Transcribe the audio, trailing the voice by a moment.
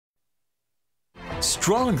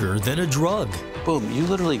stronger than a drug. Boom, you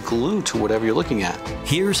literally glue to whatever you're looking at.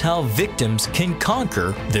 Here's how victims can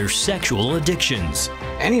conquer their sexual addictions.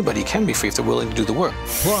 Anybody can be free if they're willing to do the work.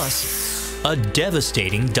 Plus, a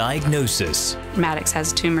devastating diagnosis Maddox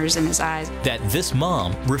has tumors in his eyes. that this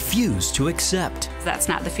mom refused to accept. That's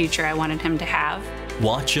not the future I wanted him to have.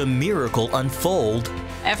 Watch a miracle unfold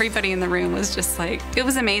Everybody in the room was just like, it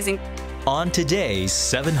was amazing. on today's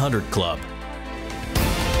 700 Club.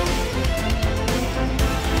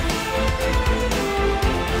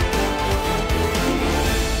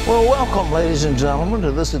 Well, welcome, ladies and gentlemen,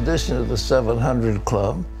 to this edition of the 700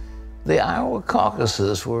 Club. The Iowa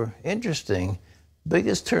caucuses were interesting.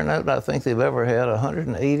 Biggest turnout I think they've ever had.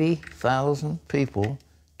 180,000 people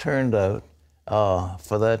turned out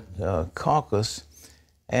for that caucus.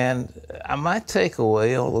 And my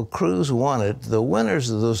takeaway, although Cruz won it, the winners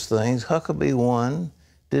of those things, Huckabee won,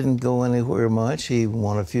 didn't go anywhere much. He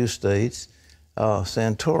won a few states.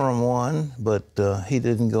 Santorum won, but he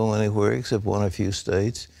didn't go anywhere except won a few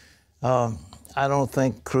states. I don't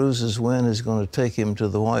think Cruz's win is going to take him to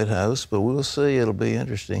the White House, but we'll see. It'll be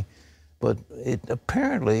interesting. But it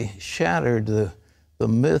apparently shattered the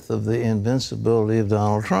myth of the invincibility of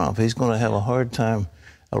Donald Trump. He's going to have a hard time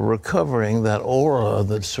recovering that aura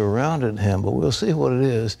that surrounded him, but we'll see what it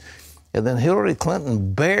is. And then Hillary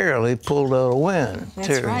Clinton barely pulled out a win. That's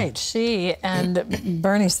Terry. right. She and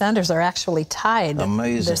Bernie Sanders are actually tied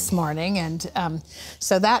this morning. And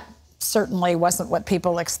so that certainly wasn't what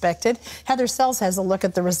people expected. Heather Sells has a look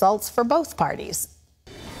at the results for both parties.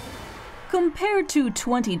 Compared to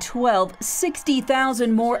 2012,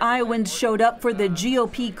 60,000 more Iowans showed up for the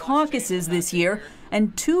GOP caucuses this year,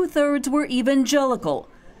 and 2/3 were evangelical.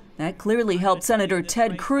 That clearly helped Senator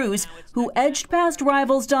Ted Cruz, who edged past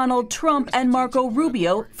rivals Donald Trump and Marco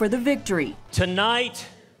Rubio for the victory. Tonight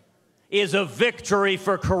is a victory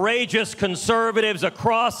for courageous conservatives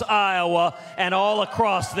across Iowa and all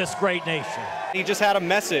across this great nation. He just had a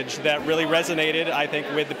message that really resonated, I think,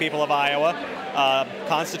 with the people of Iowa,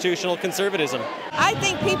 constitutional conservatism. I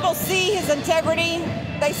think people see his integrity.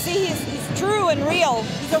 They see he's true and real.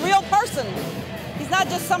 He's a real person. He's not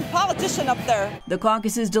just some politician up there. The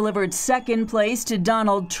caucuses delivered second place to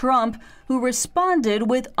Donald Trump, who responded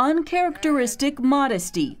with uncharacteristic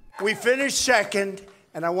modesty. We finished second,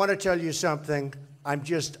 and I want to tell you something. I'm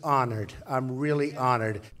just honored. I'm really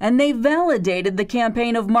honored. And they validated the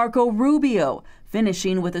campaign of Marco Rubio,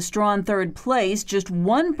 finishing with a strong third place, just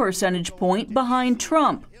 1 percentage point behind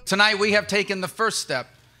Trump. Tonight we have taken the first step,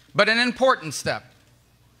 but an important step,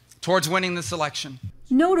 towards winning this election.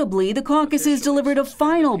 Notably, the caucuses delivered a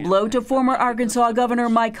final blow to former Arkansas Governor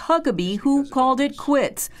Mike Huckabee, who called it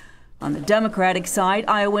quits. On the Democratic side,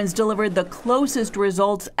 Iowans delivered the closest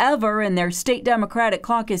results ever in their state Democratic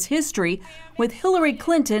caucus history, with Hillary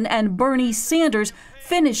Clinton and Bernie Sanders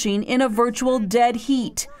finishing in a virtual dead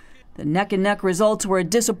heat. The neck-and-neck results were a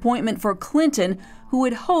disappointment for Clinton, who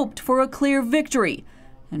had hoped for a clear victory,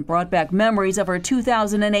 and brought back memories of her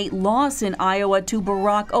 2008 loss in Iowa to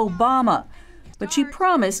Barack Obama. But she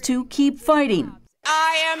promised to keep fighting.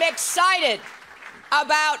 I am excited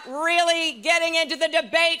about really getting into the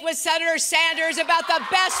debate with Senator Sanders about the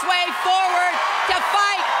best way forward to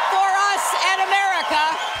fight for us and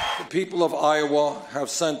America. The people of Iowa have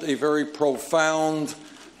sent a very profound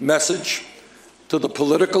message to the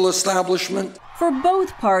political establishment. For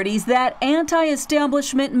both parties, that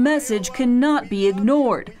anti-establishment message cannot be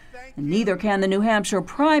ignored. And neither can the New Hampshire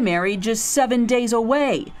primary, just 7 days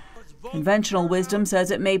away. Conventional wisdom says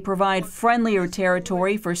it may provide friendlier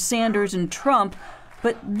territory for Sanders and Trump,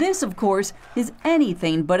 but this, of course, is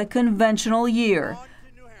anything but a conventional year.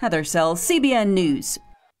 Heather Sells, CBN News.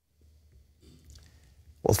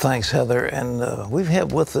 Well, thanks, Heather. And we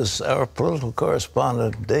have with us our political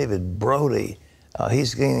correspondent, David Brody.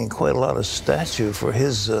 He's gaining quite a lot of stature for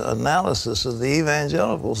his analysis of the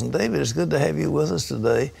evangelicals. And David, it's good to have you with us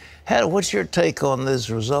today. What's your take on these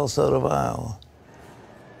results out of Iowa?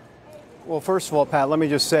 Well, first of all, Pat, let me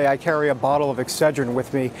just say I carry a bottle of Excedrin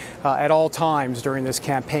with me at all times during this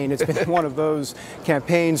campaign. It's been one of those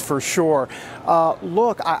campaigns for sure.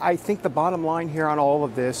 Look, I think the bottom line here on all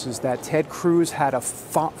of this is that Ted Cruz had a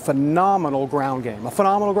phenomenal ground game,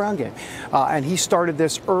 and he started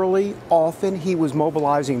this early, often. He was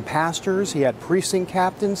mobilizing pastors. He had precinct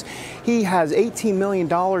captains. He has $18 million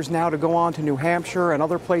now to go on to New Hampshire and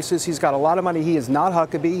other places. He's got a lot of money. He is not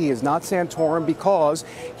Huckabee. He is not Santorum, because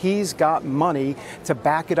he's got got money to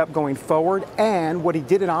back it up going forward. And what he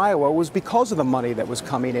did in Iowa was because of the money that was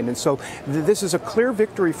coming in. And so this is a clear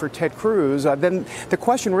victory for Ted Cruz. Then the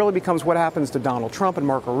question really becomes what happens to Donald Trump and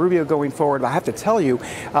Marco Rubio going forward. I have to tell you,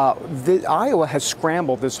 Iowa has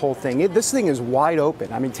scrambled this whole thing. This thing is wide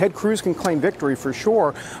open. I mean, Ted Cruz can claim victory for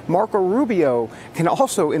sure. Marco Rubio can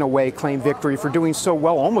also, in a way, claim victory for doing so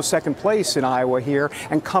well, almost second place in Iowa here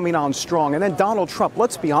and coming on strong. And then Donald Trump,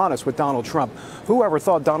 let's be honest with Donald Trump. Whoever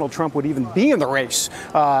thought Donald Trump would even be in the race,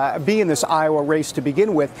 be in this Iowa race to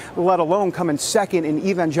begin with, let alone come in second in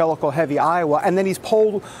evangelical heavy Iowa. And then he's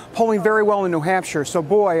polling very well in New Hampshire. So,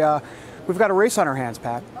 boy, we've got a race on our hands,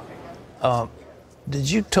 Pat. Did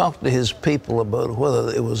you talk to his people about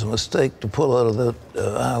whether it was a mistake to pull out of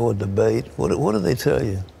the Iowa debate? What did they tell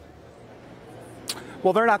you?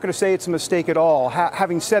 Well, they're not going to say it's a mistake at all.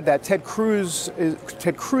 Having said that, Ted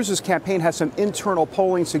Cruz's campaign has some internal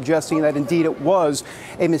polling suggesting that indeed it was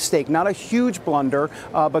a mistake. Not a huge blunder,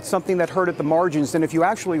 but something that hurt at the margins. And if you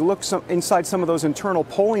actually look inside some of those internal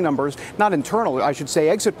polling numbers, not internal, I should say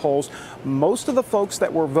exit polls, most of the folks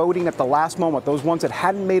that were voting at the last moment, those ones that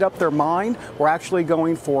hadn't made up their mind, were actually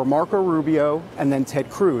going for Marco Rubio and then Ted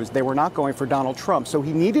Cruz. They were not going for Donald Trump. So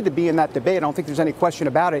he needed to be in that debate. I don't think there's any question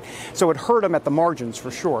about it. So it hurt him at the margins. For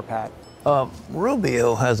sure, Pat.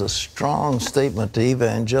 Rubio has a strong statement to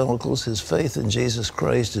evangelicals. His faith in Jesus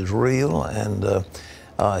Christ is real, and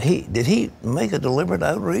did he make a deliberate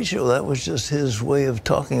outreach, or that was just his way of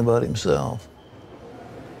talking about himself?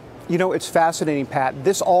 You know, it's fascinating, Pat.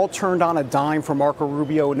 This all turned on a dime for Marco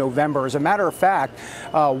Rubio in November. As a matter of fact,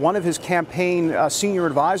 one of his campaign senior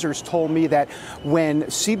advisors told me that when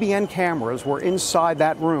CBN cameras were inside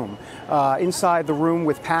that room, inside the room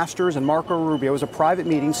with pastors and Marco Rubio, it was a private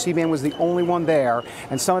meeting. CBN was the only one there,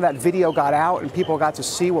 and some of that video got out, and people got to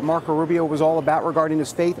see what Marco Rubio was all about regarding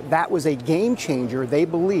his faith. That was a game changer, they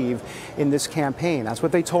believe, in this campaign. That's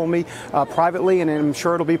what they told me privately, and I'm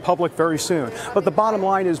sure it'll be public very soon. But the bottom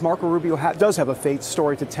line is Marco Rubio does have a faith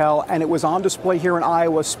story to tell, and it was on display here in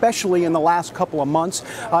Iowa, especially in the last couple of months.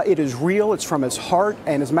 It is real. It's from his heart.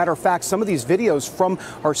 And as a matter of fact, some of these videos from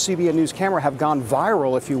our CBN News camera have gone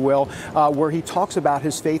viral, if you will, where he talks about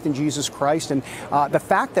his faith in Jesus Christ and the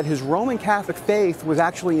fact that his Roman Catholic faith was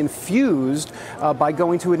actually infused by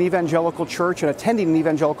going to an evangelical church and attending an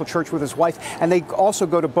evangelical church with his wife. And they also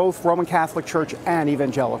go to both Roman Catholic Church and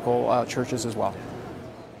evangelical churches as well.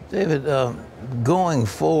 David, going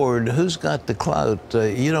forward, who's got the clout?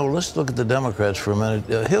 Let's look at the Democrats for a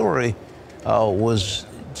minute. Hillary was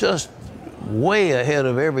just way ahead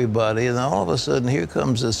of everybody, and all of a sudden here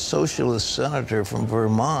comes this socialist senator from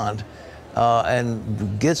Vermont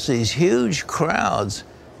and gets these huge crowds.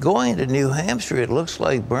 Going to New Hampshire, it looks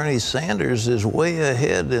like Bernie Sanders is way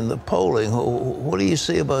ahead in the polling. What do you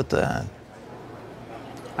see about that?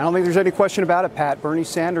 I don't think there's any question about it, Pat. Bernie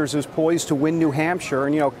Sanders is poised to win New Hampshire.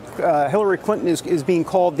 And, Hillary Clinton is being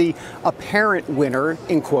called the apparent winner,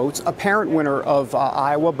 in quotes, apparent winner of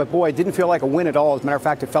Iowa. But, boy, it didn't feel like a win at all. As a matter of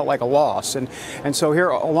fact, it felt like a loss. And so here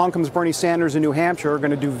along comes Bernie Sanders in New Hampshire, going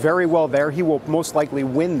to do very well there. He will most likely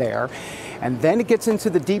win there. And then it gets into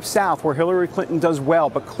the Deep South where Hillary Clinton does well.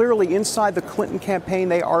 But clearly inside the Clinton campaign,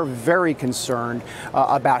 they are very concerned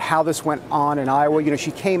about how this went on in Iowa. She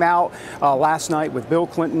came out last night with Bill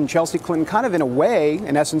Clinton, Chelsea Clinton, kind of in a way,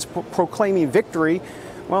 in essence, proclaiming victory.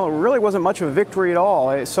 Well, it really wasn't much of a victory at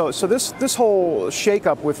all. So this whole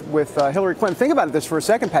shakeup with Hillary Clinton, think about this for a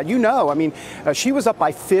second, Pat. She was up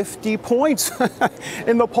by 50 points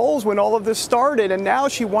in the polls when all of this started, and now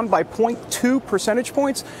she won by 0.2 percentage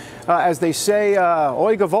points. As they say,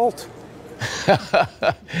 oi gewalt.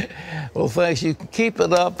 Well, thanks. You keep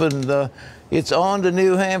it up, and it's on to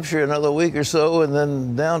New Hampshire another week or so, and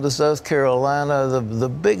then down to South Carolina. The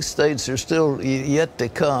big states are still yet to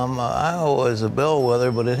come. Iowa is a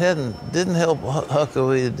bellwether, but it didn't help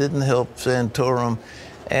Huckabee, it didn't help Santorum,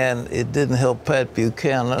 and it didn't help Pat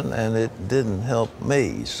Buchanan, and it didn't help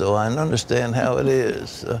me. So I understand how it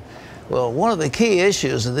is. Well, one of the key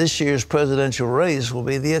issues of this year's presidential race will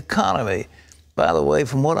be the economy. By the way,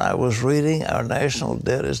 from what I was reading, our national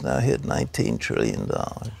debt has now hit $19 trillion.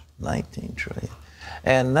 $19 trillion.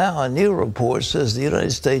 And now a new report says the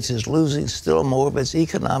United States is losing still more of its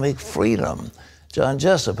economic freedom. John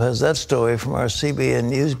Jessup has that story from our CBN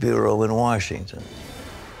News Bureau in Washington.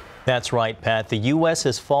 That's right, Pat. The U.S.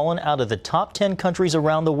 has fallen out of the top 10 countries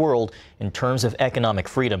around the world in terms of economic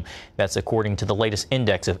freedom. That's according to the latest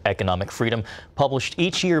Index of Economic Freedom, published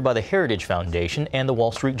each year by the Heritage Foundation and the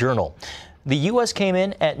Wall Street Journal. The U.S. came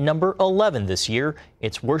in at number 11 this year,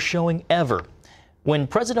 its worst showing ever. When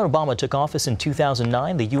President Obama took office in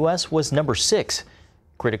 2009, the U.S. was number 6.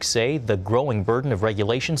 Critics say the growing burden of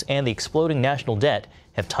regulations and the exploding national debt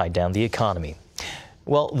have tied down the economy.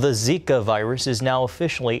 Well, the Zika virus is now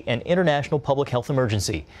officially an international public health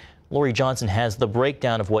emergency. Lori Johnson has the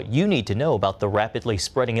breakdown of what you need to know about the rapidly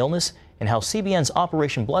spreading illness and how CBN's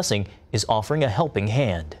Operation Blessing is offering a helping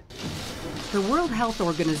hand. The World Health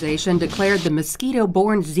Organization declared the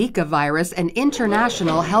mosquito-borne Zika virus an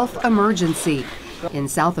international health emergency. In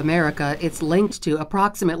South America, it's linked to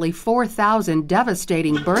approximately 4,000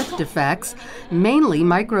 devastating birth defects, mainly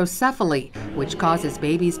microcephaly, which causes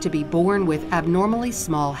babies to be born with abnormally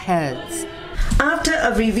small heads. After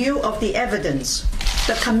a review of the evidence,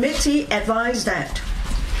 the committee advised that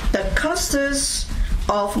the clusters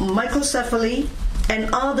of microcephaly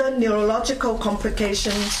and other neurological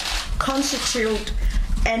complications constitute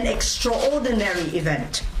an extraordinary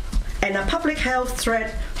event and a public health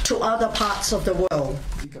threat to other parts of the world.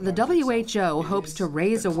 The WHO hopes to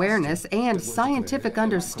raise awareness and scientific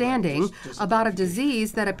understanding about a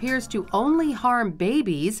disease that appears to only harm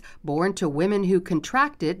babies born to women who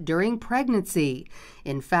contract it during pregnancy.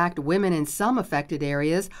 In fact, women in some affected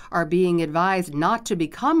areas are being advised not to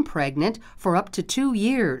become pregnant for up to 2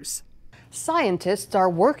 years. Scientists are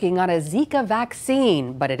working on a Zika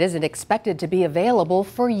vaccine, but it isn't expected to be available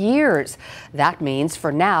for years. That means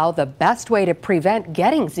for now, the best way to prevent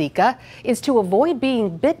getting Zika is to avoid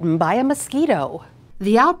being bitten by a mosquito.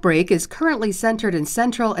 The outbreak is currently centered in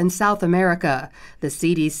Central and South America. The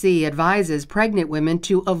CDC advises pregnant women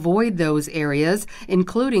to avoid those areas,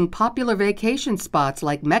 including popular vacation spots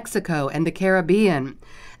like Mexico and the Caribbean.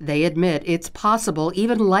 They admit it's possible,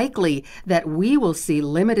 even likely, that we will see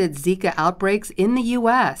limited Zika outbreaks in the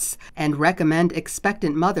U.S. and recommend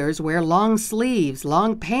expectant mothers wear long sleeves,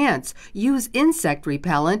 long pants, use insect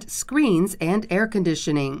repellent, screens, and air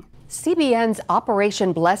conditioning. CBN's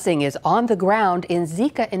Operation Blessing is on the ground in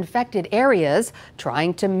Zika-infected areas,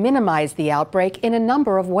 trying to minimize the outbreak in a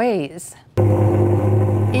number of ways.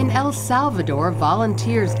 In El Salvador,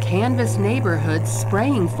 volunteers canvass neighborhoods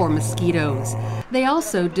spraying for mosquitoes. They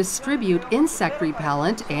also distribute insect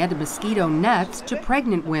repellent and mosquito nets to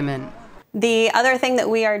pregnant women. The other thing that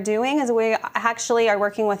we are doing is we actually are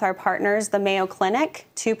working with our partners, the Mayo Clinic,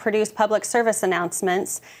 to produce public service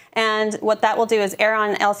announcements. And what that will do is air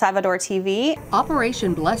on El Salvador TV.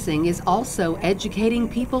 Operation Blessing is also educating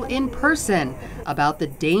people in person about the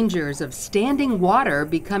dangers of standing water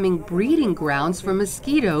becoming breeding grounds for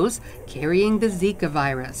mosquitoes carrying the Zika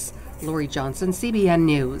virus. Lori Johnson, CBN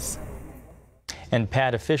News. And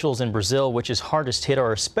Pat, officials in Brazil, which is hardest hit,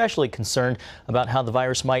 are especially concerned about how the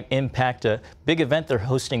virus might impact a big event they're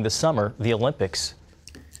hosting this summer, the Olympics.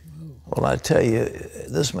 Well, I tell you,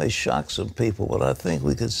 this may shock some people, but I think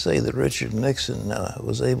we could say that Richard Nixon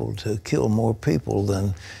was able to kill more people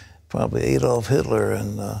than probably Adolf Hitler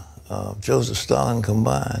and Joseph Stalin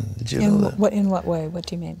combined. Did you know that? In what way? What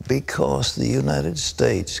do you mean? Because the United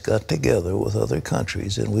States got together with other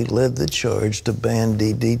countries and we led the charge to ban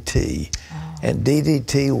DDT. Oh. And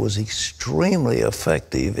DDT was extremely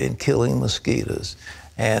effective in killing mosquitoes.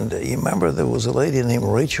 And you remember there was a lady named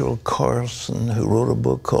Rachel Carson who wrote a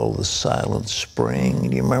book called The Silent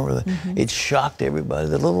Spring. Do you remember that? Mm-hmm. It shocked everybody.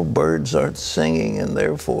 The little birds aren't singing and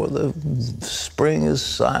therefore the spring is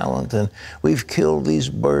silent. And we've killed these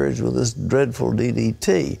birds with this dreadful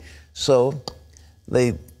DDT. So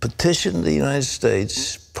they petitioned the United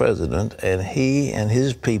States president, and he and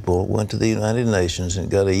his people went to the United Nations and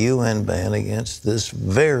got a UN ban against this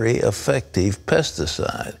very effective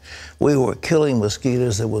pesticide. We were killing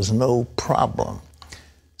mosquitoes, there was no problem.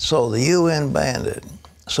 So the UN banned it.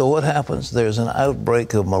 So what happens? There's an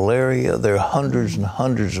outbreak of malaria. There are hundreds and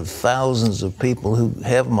hundreds of thousands of people who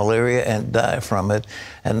have malaria and die from it.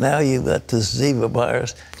 And now you've got this Zika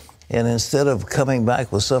virus. And instead of coming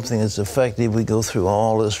back with something that's effective, we go through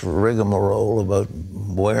all this rigmarole about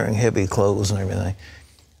wearing heavy clothes and everything.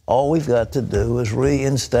 All we've got to do is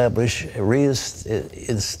reinstate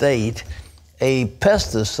a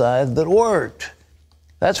pesticide that worked.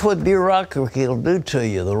 That's what bureaucracy will do to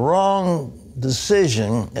you. The wrong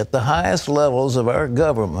decision at the highest levels of our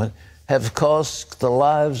government have cost the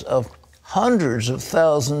lives of hundreds of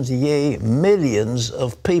thousands, yea, millions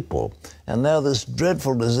of people. And now this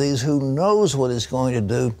dreadful disease, who knows what it's going to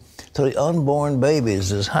do to the unborn babies.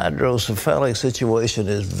 This hydrocephalic situation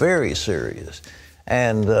is very serious.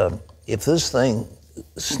 And if this thing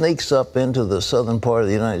sneaks up into the southern part of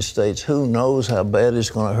the United States, who knows how bad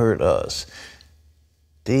it's going to hurt us.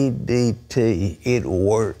 DDT, it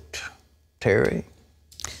worked. Terry?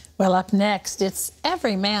 Well, up next, it's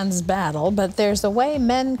every man's battle, but there's a way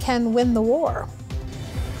men can win the war.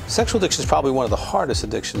 Sexual addiction is probably one of the hardest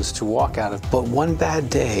addictions to walk out of, but one bad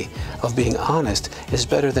day of being honest is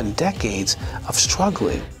better than decades of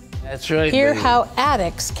struggling. That's right. Hear how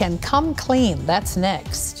addicts can come clean. That's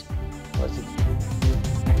next.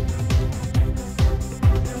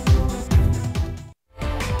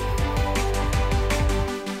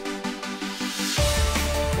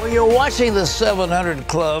 Well, you're watching the 700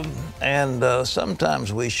 Club, and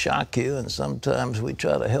sometimes we shock you, and sometimes we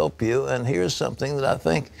try to help you. And here's something that I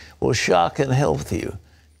think will shock and help you.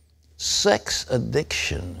 Sex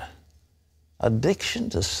addiction. Addiction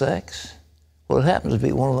to sex? Well, it happens to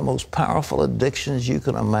be one of the most powerful addictions you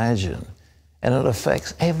can imagine. And it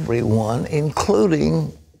affects everyone,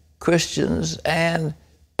 including Christians and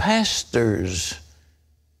pastors.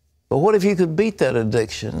 But what if you could beat that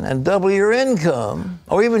addiction and double your income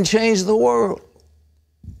or even change the world?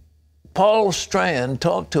 Paul Strand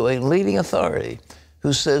talked to a leading authority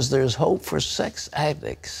who says there's hope for sex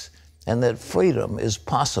addicts and that freedom is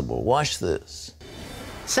possible. Watch this.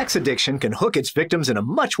 Sex addiction can hook its victims in a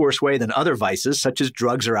much worse way than other vices such as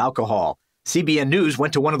drugs or alcohol. CBN News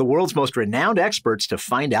went to one of the world's most renowned experts to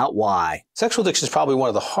find out why. Sexual addiction is probably one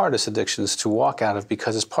of the hardest addictions to walk out of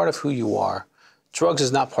because it's part of who you are. Drugs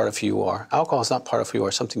is not part of who you are. Alcohol is not part of who you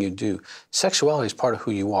are, something you do. Sexuality is part of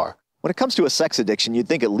who you are. When it comes to a sex addiction, you'd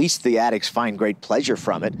think at least the addicts find great pleasure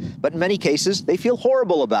from it, but in many cases, they feel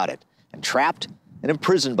horrible about it and trapped and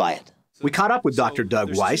imprisoned by it. We caught up with Dr.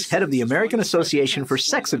 Doug Weiss, head of the American Association for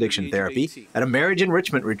Sex Addiction Therapy, at a marriage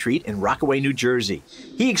enrichment retreat in Rockaway, New Jersey.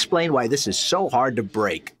 He explained why this is so hard to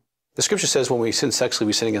break. The scripture says when we sin sexually,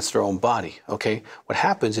 we sin against our own body, okay? What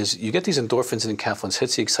happens is you get these endorphins and enkephalins,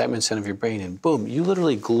 hits the excitement center of your brain, and boom, you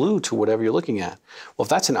literally glue to whatever you're looking at. Well, if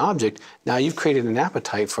that's an object, now you've created an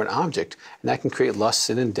appetite for an object, and that can create lust,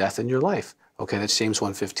 sin, and death in your life. Okay, that's James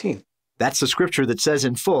 1:15. That's the scripture that says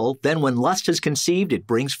in full, then when lust is conceived, it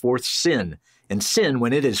brings forth sin. And sin,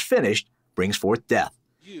 when it is finished, brings forth death.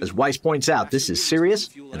 As Weiss points out, this is serious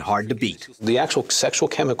and hard to beat. The actual sexual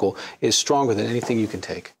chemical is stronger than anything you can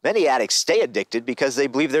take. Many addicts stay addicted because they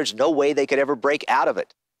believe there's no way they could ever break out of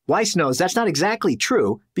it. Weiss knows that's not exactly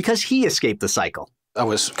true because he escaped the cycle. I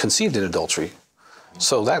was conceived in adultery.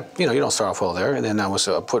 So that, you don't start off well there. And then I was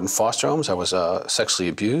put in foster homes. I was sexually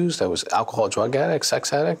abused. I was alcohol, drug addict,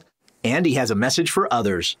 sex addict. And he has a message for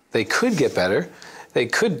others. They could get better. They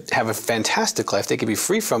could have a fantastic life. They could be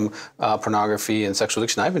free from pornography and sexual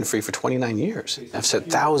addiction. I've been free for 29 years. I've set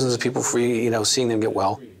thousands of people free, seeing them get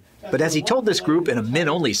well. But as he told this group in a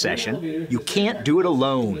men-only session, you can't do it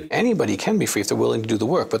alone. Anybody can be free if they're willing to do the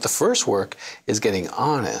work. But the first work is getting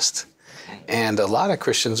honest. And a lot of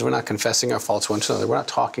Christians, we're not confessing our faults to one another. We're not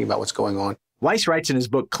talking about what's going on. Weiss writes in his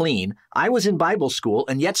book, Clean, I was in Bible school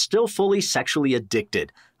and yet still fully sexually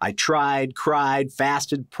addicted. I tried, cried,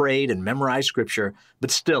 fasted, prayed, and memorized scripture,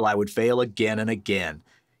 but still I would fail again and again.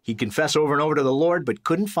 He'd confess over and over to the Lord, but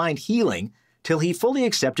couldn't find healing till he fully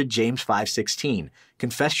accepted James 5:16.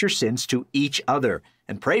 Confess your sins to each other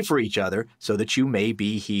and pray for each other so that you may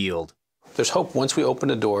be healed. There's hope once we open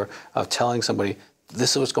the door of telling somebody,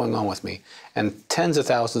 this is what's going on with me. And tens of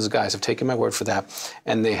thousands of guys have taken my word for that,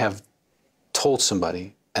 and they have told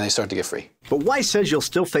somebody, and they start to get free. But Weiss says you'll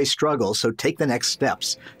still face struggles, so take the next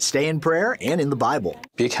steps. Stay in prayer and in the Bible.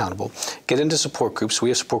 Be accountable. Get into support groups. We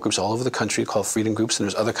have support groups all over the country called Freedom Groups, and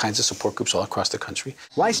there's other kinds of support groups all across the country.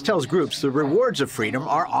 Weiss tells groups the rewards of freedom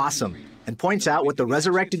are awesome and points out what the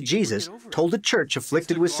resurrected Jesus told a church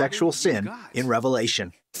afflicted with sexual sin in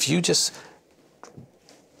Revelation. If you just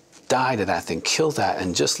die to that thing, kill that,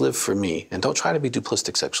 and just live for me, and don't try to be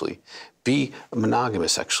duplistic sexually, be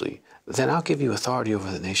monogamous sexually, then I'll give you authority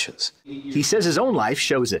over the nations. He says his own life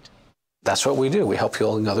shows it. That's what we do. We help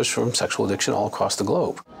healing others from sexual addiction all across the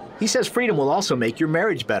globe. He says freedom will also make your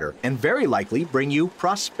marriage better and very likely bring you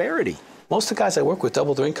prosperity. Most of the guys I work with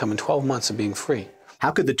double their income in 12 months of being free. How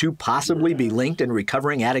could the two possibly be linked in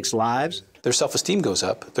recovering addicts' lives? Their self-esteem goes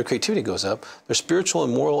up, their creativity goes up, their spiritual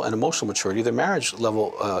and moral and emotional maturity, their marriage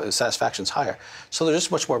level satisfaction is higher. So they're just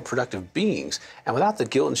much more productive beings. And without the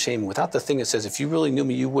guilt and shame, without the thing that says, if you really knew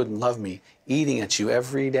me, you wouldn't love me, eating at you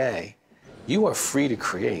every day, you are free to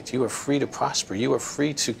create, you are free to prosper, you are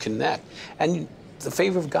free to connect. And the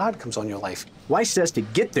favor of God comes on your life. Weiss says to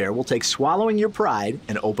get there will take swallowing your pride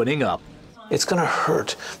and opening up. It's going to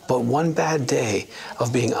hurt, but one bad day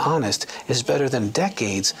of being honest is better than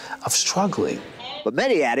decades of struggling. But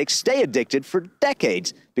many addicts stay addicted for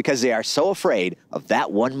decades because they are so afraid of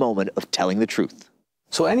that one moment of telling the truth.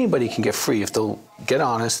 So anybody can get free if they'll get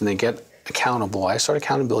honest and they get accountable. I started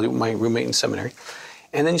accountability with my roommate in seminary,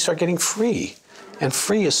 and then you start getting free. And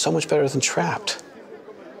free is so much better than trapped.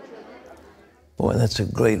 Boy, that's a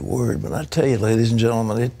great word. But I tell you, ladies and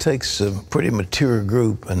gentlemen, it takes a pretty mature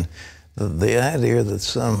group. And the idea that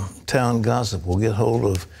some town gossip will get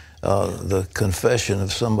hold of the confession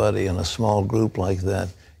of somebody in a small group like that,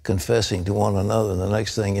 confessing to one another, and the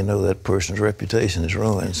next thing you know, that person's reputation is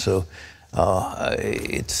ruined. So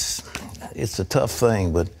it's a tough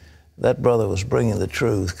thing, but that brother was bringing the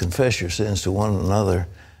truth. Confess your sins to one another.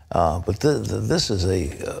 But this is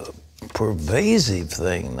a pervasive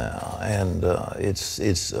thing now, and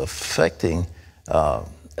it's affecting.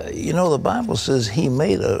 You know, the Bible says he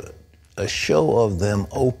made a show of them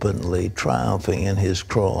openly, triumphing in his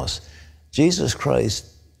cross. Jesus Christ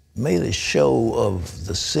made a show of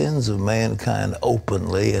the sins of mankind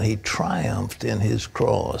openly, and he triumphed in his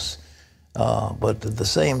cross. But at the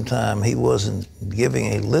same time, he wasn't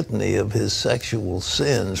giving a litany of his sexual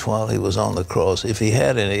sins while he was on the cross. If he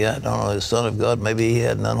had any, I don't know, the Son of God, maybe he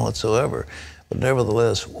had none whatsoever. But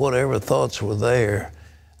nevertheless, whatever thoughts were there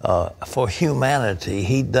for humanity,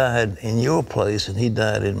 he died in your place and he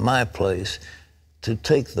died in my place to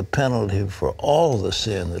take the penalty for all the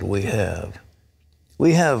sin that we have.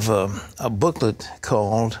 We have a booklet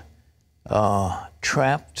called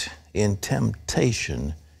Trapped in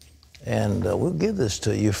Temptation. And we'll give this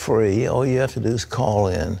to you free. All you have to do is call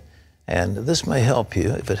in. And this may help you.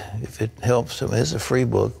 If it helps, I mean, it's a free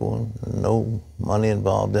book, no money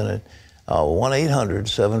involved in it.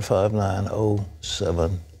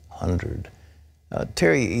 1-800-759-0700.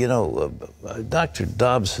 Terry, you know, Dr.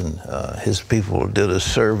 Dobson, his people did a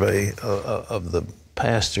survey of the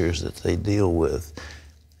pastors that they deal with.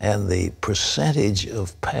 And the percentage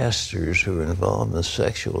of pastors who are involved in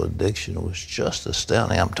sexual addiction was just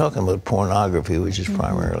astounding. I'm talking about pornography, which is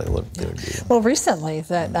primarily what they're doing. Well, recently,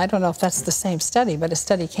 I don't know if that's the same study, but a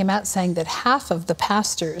study came out saying that half of the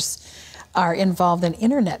pastors are involved in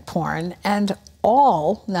internet porn, and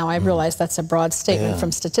all, now I realize that's a broad statement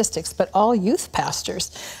from statistics, but all youth pastors.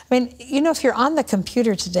 I mean, you know, if you're on the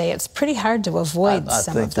computer today, it's pretty hard to avoid some of that.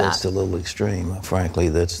 I think that's a little extreme, frankly.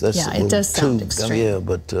 That's yeah, it does sound extreme. Yeah,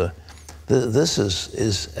 but this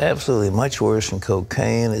is absolutely much worse than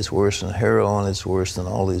cocaine. It's worse than heroin. It's worse than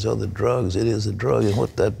all these other drugs. It is a drug, and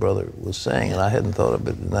what that brother was saying, and I hadn't thought of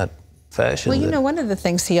it in that fashion. Well, you know, one of the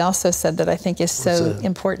things he also said that I think is so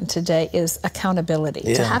important today is accountability.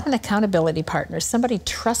 Yeah. To have an accountability partner, somebody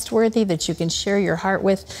trustworthy that you can share your heart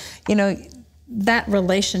with, you know, that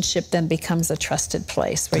relationship then becomes a trusted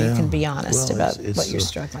place where you can be honest about what you're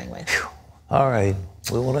struggling with. All right,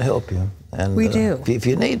 we want to help you. And we do. If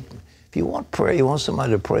you want prayer, you want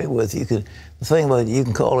somebody to pray with, you could. The thing about it, you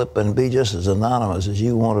can call up and be just as anonymous as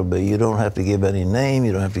you want to be. You don't have to give any name.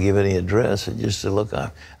 You don't have to give any address. It just say, look,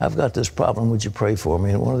 I've got this problem. Would you pray for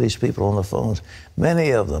me? And one of these people on the phones,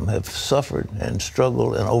 many of them have suffered and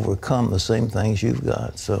struggled and overcome the same things you've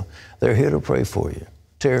got. So they're here to pray for you.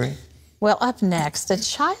 Terry? Well, up next, a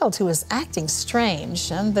child who was acting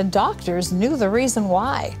strange, and the doctors knew the reason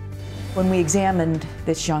why. When we examined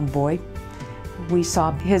this young boy, we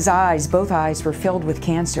saw his eyes, both eyes were filled with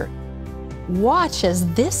cancer. Watch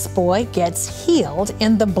as this boy gets healed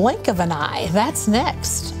in the blink of an eye. That's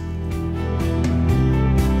next.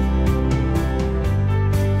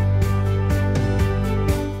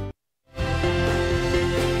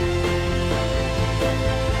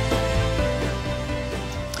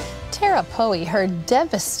 Tara Poe heard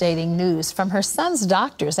devastating news from her son's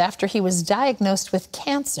doctors after he was diagnosed with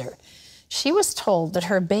cancer. She was told that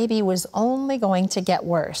her baby was only going to get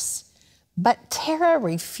worse. But Tara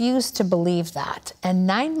refused to believe that, and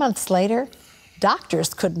 9 months later,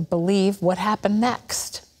 doctors couldn't believe what happened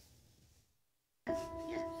next.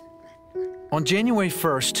 On January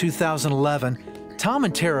 1st, 2011, Tom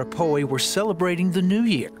and Tara Poe were celebrating the new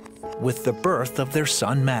year with the birth of their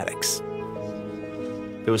son, Maddox.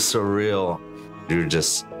 It was surreal. We were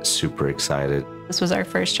just super excited. This was our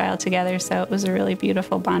first child together, so it was a really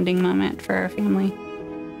beautiful bonding moment for our family.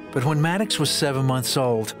 But when Maddox was 7 months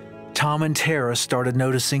old, Tom and Tara started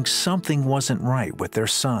noticing something wasn't right with their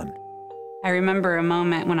son. I remember a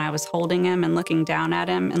moment when I was holding him and looking down at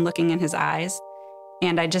him and looking in his eyes,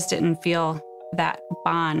 and I just didn't feel that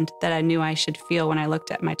bond that I knew I should feel when I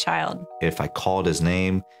looked at my child. If I called his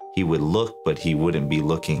name, he would look, but he wouldn't be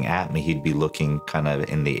looking at me. He'd be looking kind of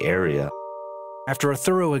in the area. After a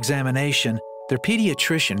thorough examination, their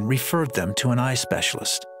pediatrician referred them to an eye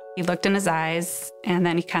specialist. He looked in his eyes, and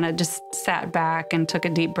then he kind of just sat back and took a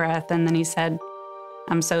deep breath, and then he said,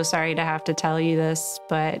 "I'm so sorry to have to tell you this,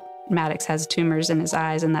 but Maddox has tumors in his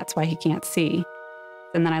eyes, and that's why he can't see."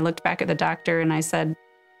 And then I looked back at the doctor, and I said,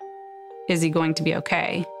 "Is he going to be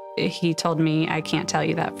okay?" He told me, "I can't tell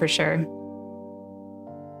you that for sure."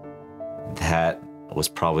 That was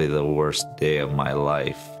probably the worst day of my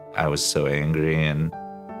life. I was so angry and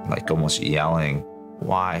like almost yelling,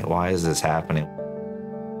 why is this happening?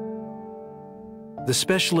 The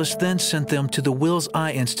specialist then sent them to the Wills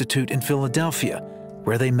Eye Institute in Philadelphia,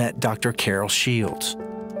 where they met Dr. Carol Shields.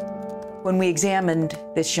 When we examined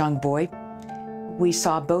this young boy, we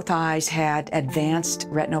saw both eyes had advanced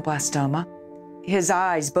retinoblastoma. His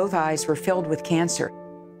eyes, both eyes, were filled with cancer.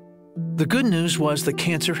 The good news was the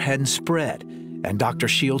cancer hadn't spread, and Dr.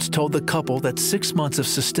 Shields told the couple that 6 months of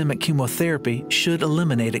systemic chemotherapy should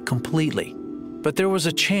eliminate it completely. But there was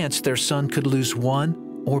a chance their son could lose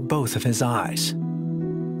one or both of his eyes.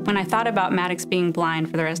 When I thought about Maddox being blind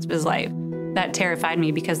for the rest of his life, that terrified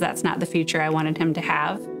me because that's not the future I wanted him to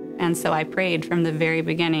have. And so I prayed from the very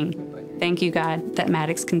beginning, thank you, God, that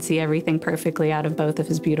Maddox can see everything perfectly out of both of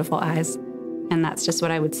his beautiful eyes. And that's just what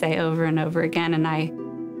I would say over and over again, and I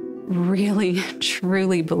really,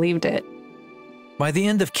 truly believed it. By the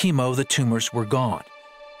end of chemo, the tumors were gone,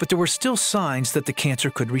 but there were still signs that the cancer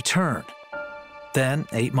could return. Then,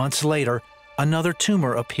 8 months later, another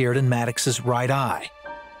tumor appeared in Maddox's right eye.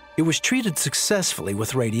 It was treated successfully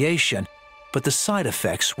with radiation, but the side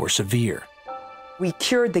effects were severe. We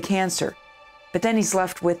cured the cancer, but then he's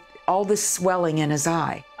left with all this swelling in his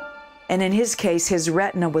eye. And in his case, his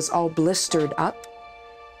retina was all blistered up.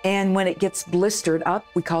 And when it gets blistered up,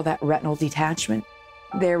 we call that retinal detachment.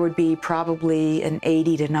 There would be probably an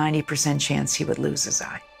 80 to 90% chance he would lose his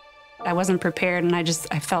eye. I wasn't prepared, and I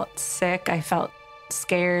felt sick, I felt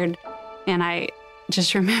scared, and I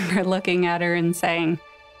just remember looking at her and saying,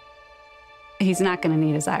 he's not going to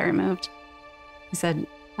need his eye removed. He said,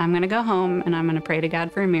 I'm going to go home and I'm going to pray to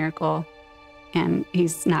God for a miracle, and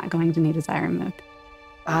he's not going to need his eye removed.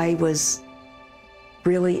 I was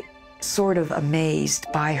really sort of amazed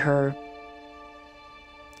by her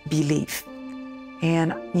belief.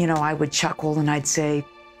 And, you know, I would chuckle and I'd say,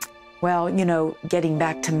 well, you know, getting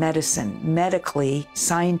back to medicine, medically,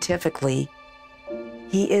 scientifically,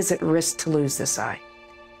 he is at risk to lose this eye.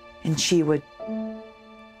 And she would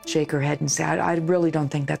shake her head and say, I really don't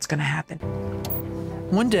think that's going to happen.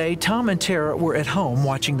 One day, Tom and Tara were at home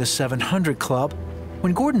watching the 700 Club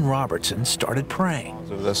when Gordon Robertson started praying.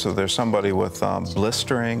 So there's somebody with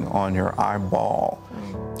blistering on your eyeball,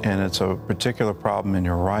 and it's a particular problem in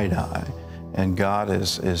your right eye. And God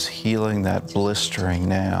is healing that blistering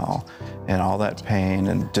now, and all that pain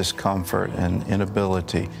and discomfort and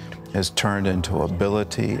inability has turned into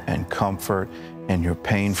ability and comfort, and you're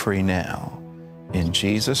pain-free now. In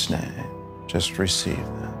Jesus' name, just receive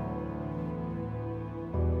that.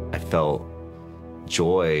 I felt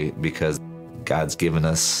joy because God's given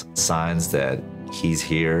us signs that he's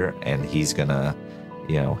here and he's gonna,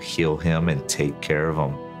 heal him and take care of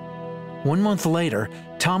him. 1 month later,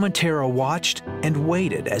 Tom and Tara watched and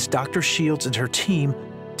waited as Dr. Shields and her team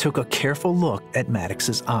took a careful look at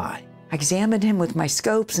Maddox's eye. I examined him with my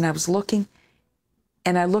scopes and I was looking,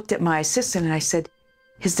 and I looked at my assistant and I said,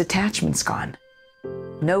 his detachment's gone.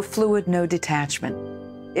 No fluid, no detachment.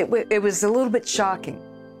 It was a little bit shocking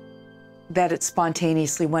that it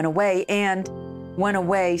spontaneously went away, and went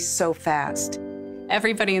away so fast.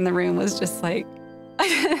 Everybody in the room was just like,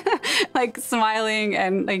 like smiling,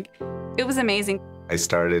 and like, it was amazing. I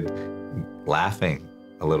started laughing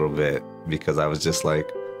a little bit because I was just like,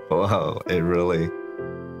 whoa,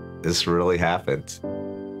 this really happened.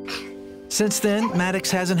 Since then, Maddox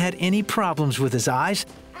hasn't had any problems with his eyes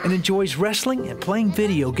and enjoys wrestling and playing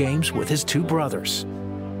video games with his two brothers.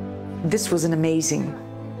 This was an amazing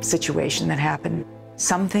situation that happened.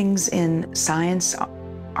 Some things in science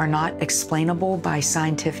are not explainable by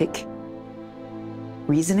scientific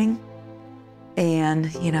reasoning. And,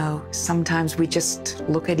 sometimes we just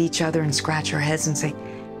look at each other and scratch our heads and say,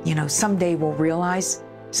 someday we'll realize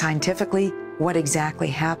scientifically what exactly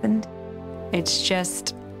happened. It's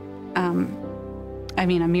just, a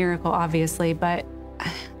miracle, obviously, but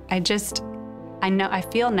I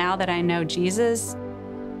feel now that I know Jesus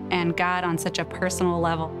and God on such a personal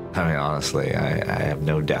level. I mean, honestly, I have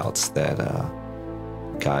no doubts that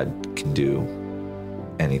God can do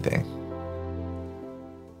anything.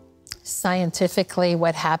 Scientifically,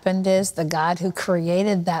 what happened is the God who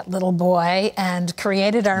created that little boy and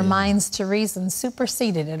created our minds to reason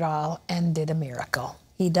superseded it all and did a miracle.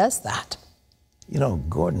 He does that.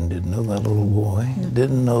 Gordon didn't know that little boy,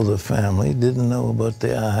 didn't know the family, didn't know about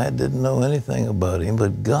the eye, didn't know anything about him,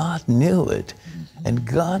 but God knew it. And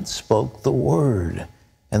God spoke the word,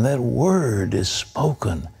 and that word is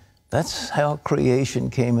spoken. That's how creation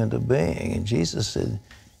came into being. And Jesus said,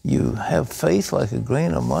 you have faith like a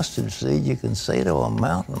grain of mustard seed. You can say to a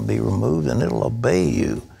mountain, be removed, and it'll obey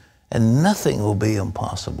you. And nothing will be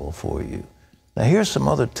impossible for you. Now, here's some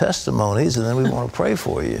other testimonies, and then we want to pray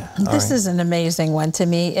for you. This is an amazing one to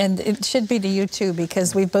me, and it should be to you, too,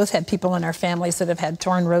 because we've both had people in our families that have had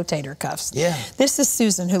torn rotator cuffs. Yeah. This is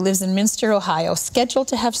Susan, who lives in Minster, Ohio, scheduled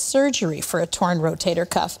to have surgery for a torn rotator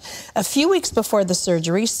cuff. A few weeks before the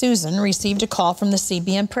surgery, Susan received a call from the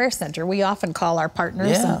CBN Prayer Center. We often call our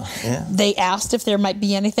partners. Yeah. They asked if there might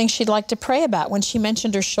be anything she'd like to pray about. When she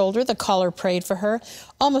mentioned her shoulder, the caller prayed for her.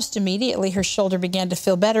 Almost immediately, her shoulder began to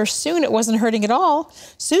feel better. Soon, it wasn't hurting at all.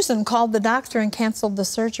 Susan called the doctor and canceled the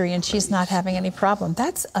surgery, and she's not having any problem.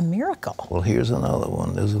 That's a miracle. Well, here's another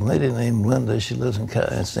one. There's a lady named Linda. She lives in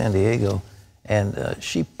San Diego, and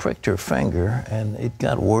she pricked her finger, and it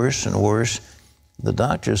got worse and worse. The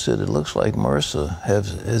doctor said it looks like MRSA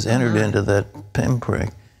has entered into that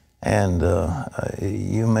pinprick, and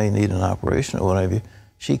you may need an operation or what have you.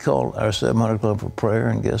 She called our 700 Club for prayer,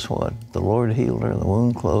 and guess what? The Lord healed her, the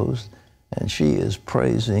wound closed, and she is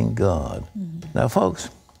praising God. Now,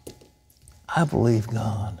 folks, I believe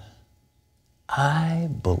God. I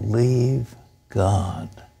believe God.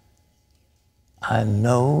 I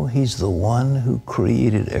know He's the one who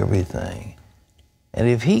created everything. And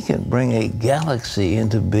if He can bring a galaxy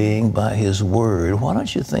into being by His word, why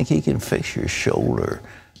don't you think He can fix your shoulder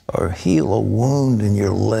or heal a wound in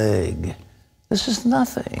your leg? This is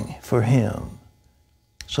nothing for Him.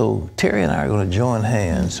 So Terry and I are going to join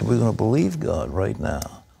hands, and we're going to believe God right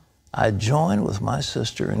now. I join with my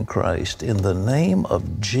sister in Christ in the name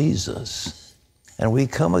of Jesus, and we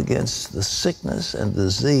come against the sickness and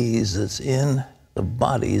disease that's in the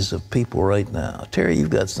bodies of people right now. Terry, you've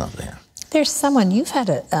got something. There's someone, you've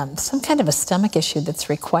had some kind of a stomach issue that's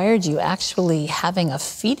required you actually having a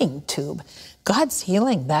feeding tube. God's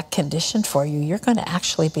healing that condition for you. You're going to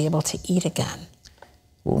actually be able to eat again.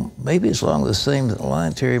 Well, maybe it's along the same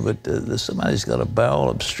line, Terry, but somebody's got a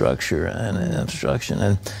bowel obstruction,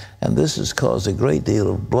 and this has caused a great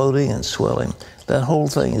deal of bloating and swelling. That whole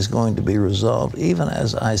thing is going to be resolved even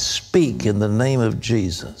as I speak in the name of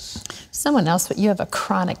Jesus. Someone else, but you have a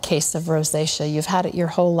chronic case of rosacea. You've had it your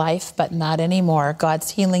whole life, but not anymore.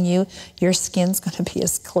 God's healing you. Your skin's going to be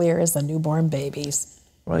as clear as a newborn baby's.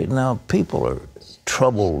 Right now, people are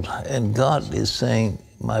troubled, and God is saying,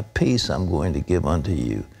 my peace I'm going to give unto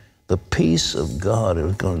you. The peace of God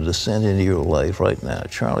is going to descend into your life right now.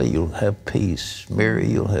 Charlie, you'll have peace. Mary,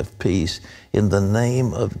 you'll have peace. In the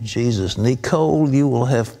name of Jesus. Nicole, you will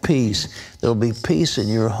have peace. There'll be peace in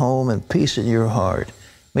your home and peace in your heart.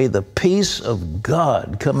 May the peace of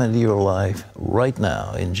God come into your life right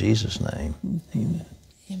now in Jesus' name. Amen.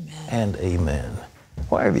 Amen. And amen.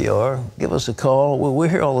 Wherever you are, give us a call. We're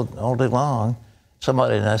here all day long.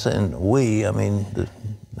 Somebody, and I say, I mean, the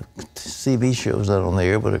TV show's not on the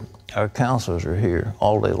air, but our counselors are here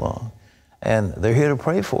all day long. And they're here to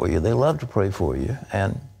pray for you. They love to pray for you,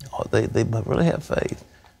 and they really have faith.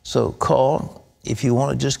 So call if you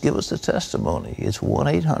want to just give us a testimony. It's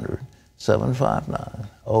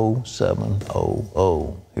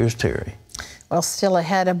 1-800-759-0700. Here's Terry. Well, still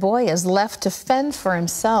ahead, a boy is left to fend for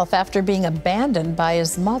himself after being abandoned by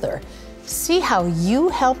his mother. See how you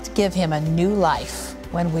helped give him a new life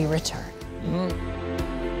when we return.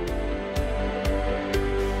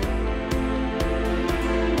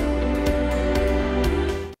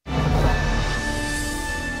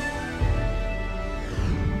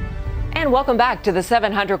 And welcome back to the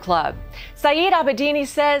 700 Club. Saeed Abedini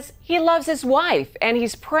says he loves his wife and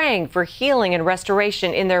he's praying for healing and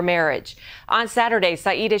restoration in their marriage. On Saturday,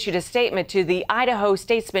 Saeed issued a statement to the Idaho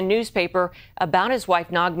Statesman newspaper about his wife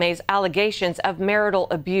Naghme's allegations of marital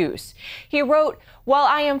abuse. He wrote, "While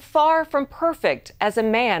I am far from perfect as a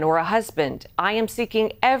man or a husband, I am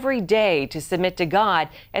seeking every day to submit to God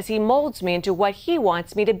as He molds me into what He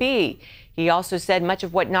wants me to be." He also said much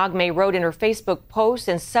of what Naghme wrote in her Facebook posts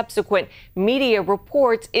and subsequent media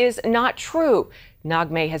reports is not true.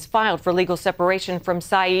 Naghme has filed for legal separation from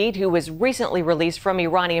Saeed, who was recently released from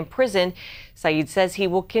Iranian prison. Saeed says he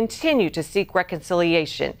will continue to seek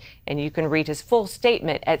reconciliation, and you can read his full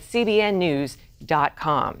statement at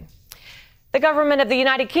cbnnews.com. The government of the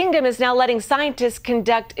United Kingdom is now letting scientists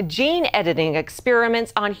conduct gene editing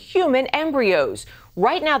experiments on human embryos.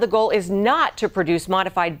 Right now, the goal is not to produce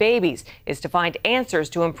modified babies, it's to find answers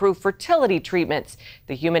to improve fertility treatments.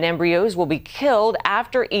 The human embryos will be killed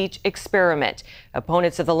after each experiment.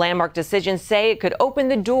 Opponents of the landmark decision say it could open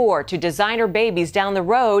the door to designer babies down the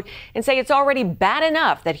road and say it's already bad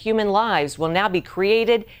enough that human lives will now be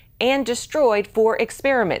created and destroyed for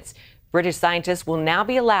experiments. British scientists will now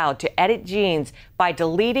be allowed to edit genes by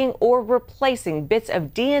deleting or replacing bits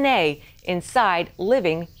of DNA inside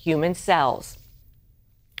living human cells.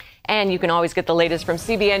 And you can always get the latest from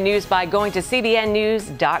CBN News by going to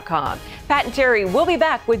cbnnews.com. Pat and Terry will be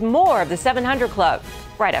back with more of the 700 Club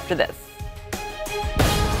right after this.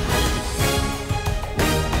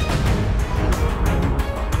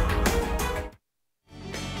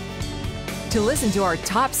 To listen to our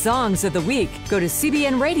top songs of the week, go to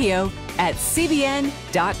CBN Radio at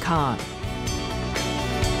cbn.com.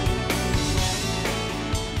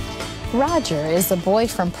 Roger is a boy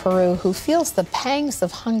from Peru who feels the pangs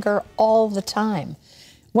of hunger all the time.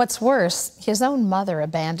 What's worse, his own mother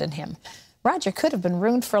abandoned him. Roger could have been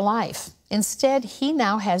ruined for life. Instead, he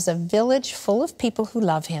now has a village full of people who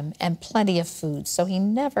love him and plenty of food, so he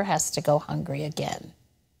never has to go hungry again.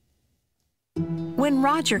 When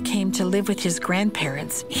Roger came to live with his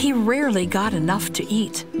grandparents, he rarely got enough to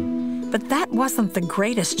eat. But that wasn't the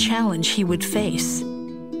greatest challenge he would face.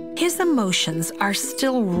 His emotions are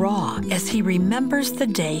still raw as he remembers the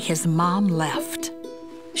day his mom left.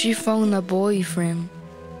 She found a boyfriend.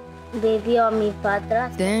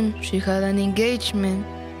 Then she had an engagement.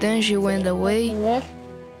 Then she went away.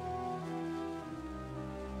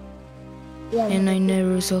 And I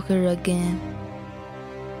never saw her again.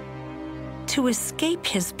 To escape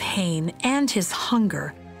his pain and his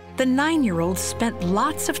hunger, the 9-year-old spent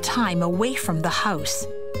lots of time away from the house.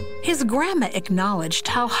 His grandma acknowledged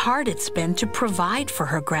how hard it's been to provide for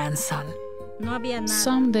her grandson.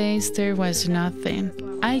 Some days there was nothing.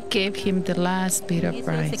 I gave him the last bit of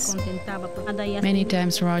rice. Many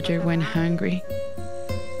times Roger went hungry.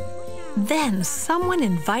 Then someone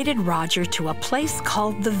invited Roger to a place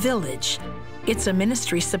called The Village. It's a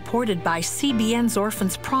ministry supported by CBN's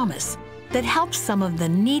Orphans Promise that helps some of the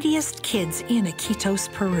neediest kids in Iquitos,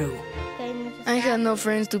 Peru. I had no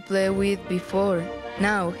friends to play with before.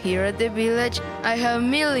 Now, here at the village, I have a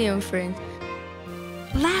million friends.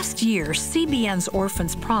 Last year, CBN's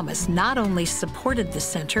Orphans Promise not only supported the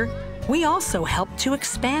center, we also helped to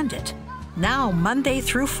expand it. Now, Monday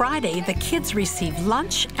through Friday, the kids receive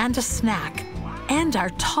lunch and a snack and are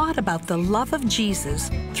taught about the love of Jesus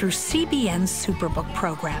through CBN's Superbook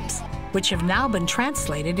programs, which have now been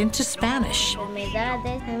translated into Spanish.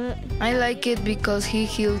 I like it because he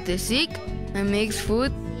heals the sick and makes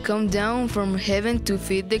food come down from heaven to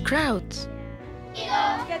feed the crowds.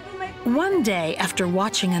 One day, after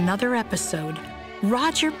watching another episode,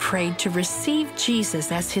 Roger prayed to receive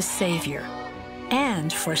Jesus as his Savior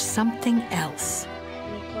and for something else.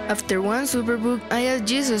 After one Superbook, I asked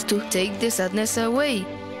Jesus to take the sadness away.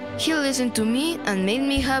 He listened to me and made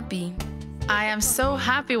me happy. I am so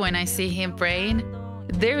happy when I see him praying.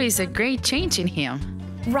 There is a great change in him.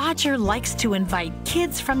 Roger likes to invite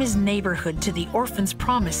kids from his neighborhood to the Orphans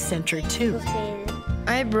Promise Center, too.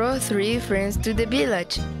 I brought 3 friends to the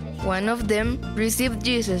village. One of them received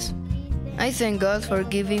Jesus. I thank God for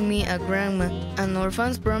giving me a grandma, an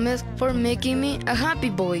Orphan's Promise for making me a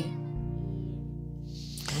happy boy.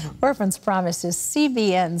 Orphans Promise is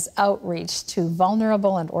CBN's outreach to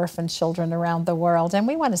vulnerable and orphan children around the world. And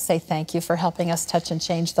we want to say thank you for helping us touch and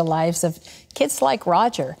change the lives of kids like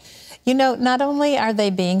Roger. You know, not only are they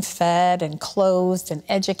being fed and clothed and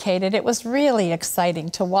educated, it was really exciting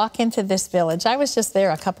to walk into this village. I was just there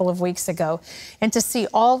a couple of weeks ago, and to see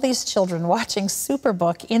all these children watching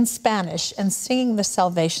Superbook in Spanish and singing the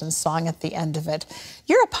salvation song at the end of it.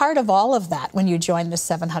 You're a part of all of that when you join the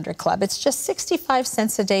 700 Club. It's just 65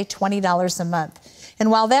 cents a day, $20 a month. And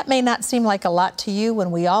while that may not seem like a lot to you, when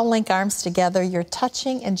we all link arms together, you're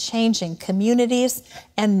touching and changing communities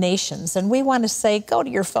and nations. And we want to say, go to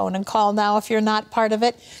your phone and call now if you're not part of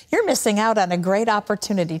it. You're missing out on a great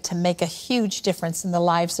opportunity to make a huge difference in the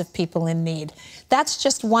lives of people in need. That's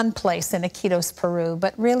just one place in Iquitos, Peru.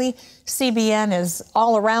 But really, CBN is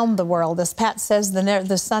all around the world. As Pat says,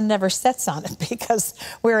 the sun never sets on it because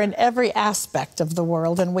we're in every aspect of the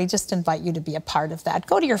world, and we just invite you to be a part of that.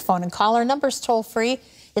 Go to your phone and call. Our number's toll-free.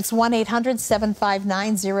 It's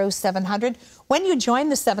 1-800-759-0700. When you join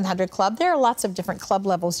the 700 Club, there are lots of different club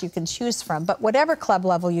levels you can choose from. But whatever club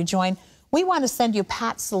level you join, we want to send you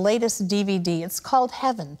Pat's latest DVD. It's called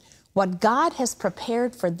Heaven, What God Has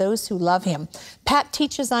Prepared for Those Who Love Him. Pat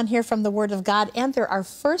teaches on here from the Word of God, and there are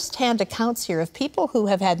first-hand accounts here of people who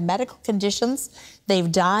have had medical conditions. They've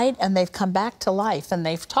died, and they've come back to life, and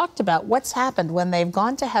they've talked about what's happened when they've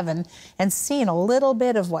gone to heaven and seen a little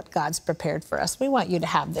bit of what God's prepared for us. We want you to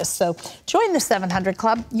have this. So join the 700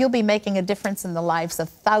 Club. You'll be making a difference in the lives of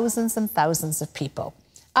thousands and thousands of people.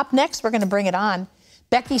 Up next, we're going to bring it on.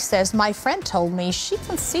 Becky says, my friend told me she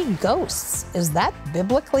can see ghosts. Is that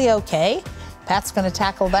biblically okay? Pat's going to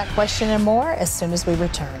tackle that question and more as soon as we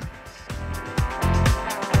return.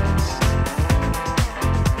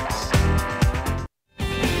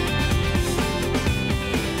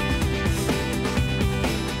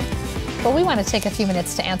 Well, we want to take a few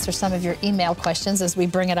minutes to answer some of your email questions as we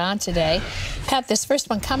bring it on today. Pat, this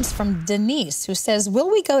first one comes from Denise, who says,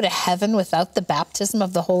 will we go to heaven without the baptism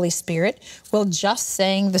of the Holy Spirit? Will just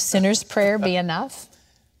saying the sinner's prayer be enough?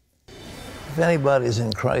 If anybody's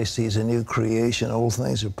in Christ, he's a new creation. Old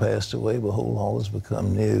things are passed away, behold, all has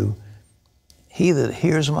become new. He that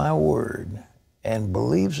hears my word and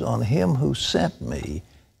believes on him who sent me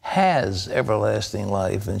has everlasting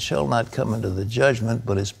life and shall not come into the judgment,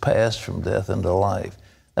 but is passed from death into life.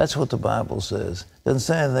 That's what the Bible says. Doesn't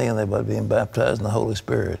say anything in there about being baptized in the Holy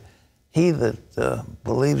Spirit. He that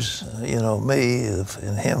believes, me,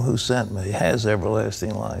 in him who sent me, has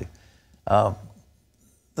everlasting life. The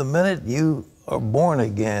minute you are born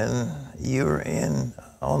again, you're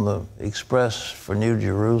on the express for New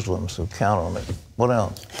Jerusalem, so count on it. What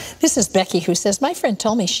else? This is Becky, who says, my friend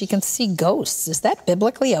told me she can see ghosts. Is that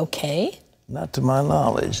biblically okay? Not to my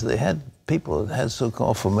knowledge. They had people that had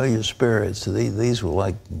so-called familiar spirits. These were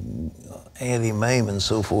like anti-mame and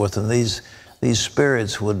so forth, and these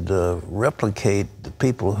spirits would replicate the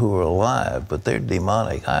people who are alive, but they're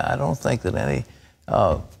demonic. I don't think that any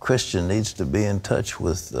Christian needs to be in touch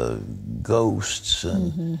with ghosts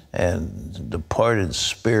and departed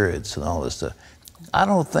spirits and all this stuff. I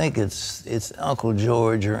don't think it's Uncle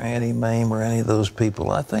George or Auntie Mame or any of those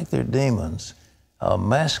people. I think they're demons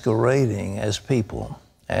masquerading as people,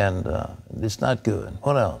 and it's not good.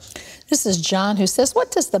 What else? This is John, who says,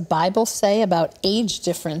 what does the Bible say about age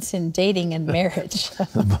difference in dating and marriage?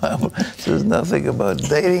 The Bible says nothing about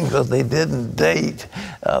dating because they didn't date.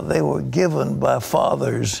 They were given by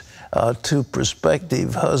fathers to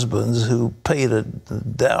prospective husbands who paid a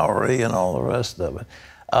dowry and all the rest of it.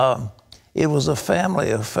 It was a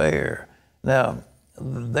family affair. Now,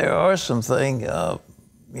 there are some things,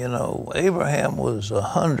 Abraham was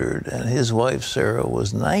 100 and his wife Sarah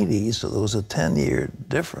was 90, so there was a 10-year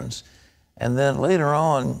difference. And then later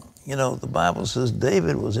on, the Bible says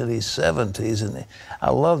David was in his 70s, and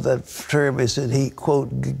I love that term. He said he,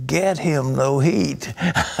 quote, get him no heat.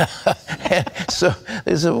 So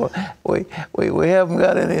they said, well, we haven't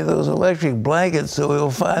got any of those electric blankets, so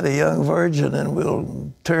we'll find a young virgin and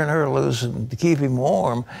we'll turn her loose and keep him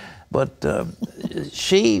warm. But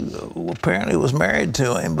she apparently was married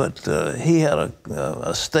to him, but he had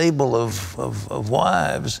a stable of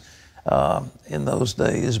wives in those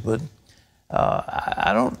days. But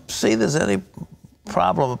I don't see there's any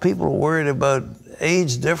problem. People are worried about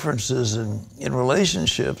age differences in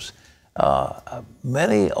relationships.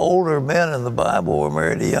 Many older men in the Bible were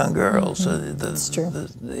married to young girls. So That's true.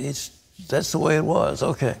 That's the way it was.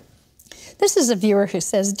 Okay. This is a viewer who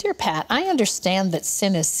says, Dear Pat, I understand that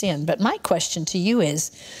sin is sin, but my question to you is,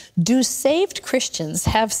 do saved Christians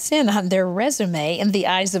have sin on their resume in the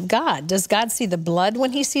eyes of God? Does God see the blood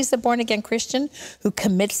when he sees a born-again Christian who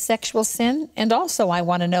commits sexual sin? And also, I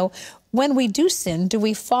want to know, when we do sin, do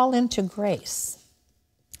we fall into grace?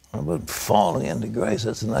 But falling into grace,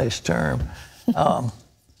 that's a nice term.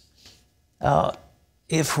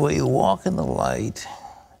 If we walk in the light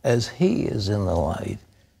as he is in the light,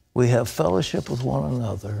 we have fellowship with one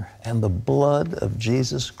another, and the blood of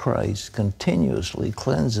Jesus Christ continuously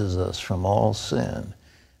cleanses us from all sin.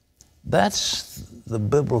 That's the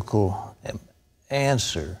biblical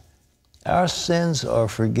answer. Our sins are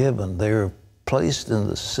forgiven. They're placed in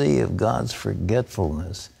the sea of God's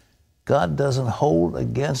forgetfulness. God doesn't hold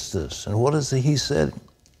against us. And what is it he said?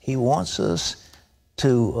 He wants us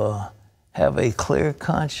to have a clear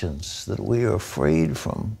conscience, that we are freed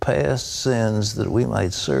from past sins, that we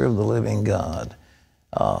might serve the living God.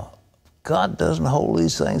 God doesn't hold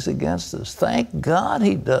these things against us. Thank God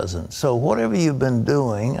he doesn't. So whatever you've been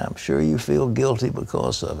doing, I'm sure you feel guilty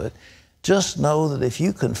because of it. Just know that if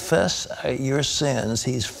you confess your sins,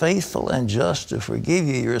 he's faithful and just to forgive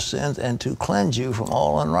you your sins and to cleanse you from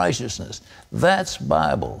all unrighteousness. That's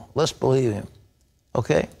Bible. Let's believe him.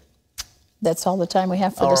 Okay? That's all the time we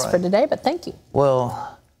have for for today, but thank you.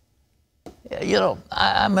 Well,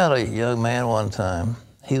 I met a young man one time.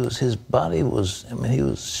 His body was,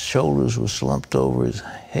 his shoulders were slumped over, his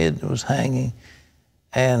head was hanging.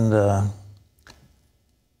 And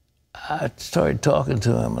I started talking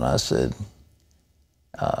to him, and I said,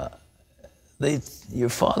 your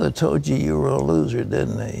father told you were a loser,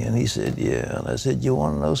 didn't he? And he said, yeah. And I said, you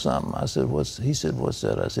want to know something? I said, he said, what's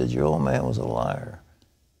that? I said, your old man was a liar.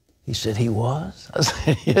 He said, he was? I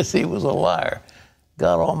said, yes, he was a liar.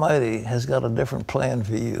 God Almighty has got a different plan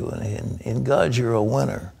for you, and in God you're a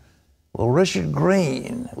winner. Well, Richard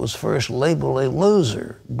Green was first labeled a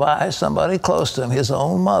loser by somebody close to him, his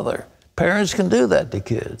own mother. Parents can do that to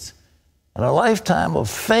kids. And a lifetime of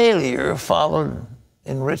failure followed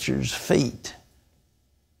in Richard's feet.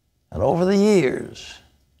 And over the years,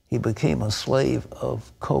 he became a slave of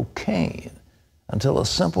cocaine until a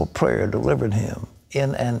simple prayer delivered him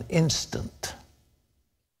in an instant.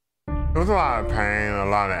 There was a lot of pain, a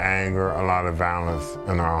lot of anger, a lot of violence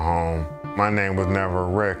in our home. My name was never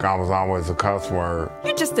Rick. I was always a cuss word.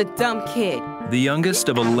 You're just a dumb kid. The youngest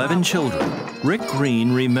of 11 children, Rick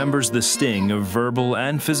Green remembers the sting of verbal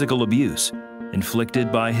and physical abuse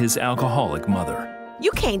inflicted by his alcoholic mother.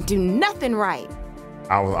 You can't do nothing right.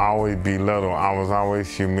 I was always belittled. I was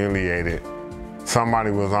always humiliated.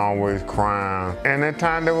 Somebody was always crying, and at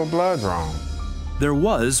times there was blood drawn. There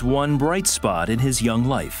was one bright spot in his young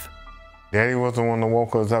life. Daddy was the one that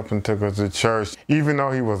woke us up and took us to church. Even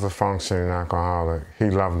though he was a functioning alcoholic, he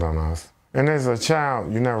loved on us. And as a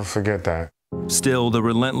child, you never forget that. Still, the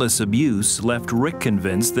relentless abuse left Rick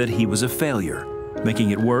convinced that he was a failure.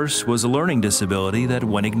 Making it worse was a learning disability that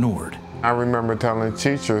went ignored. I remember telling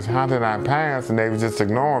teachers, how did I pass? And they would just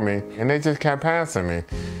ignore me, and they just kept passing me.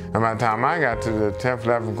 And by the time I got to the 10th,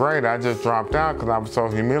 11th grade, I just dropped out because I was so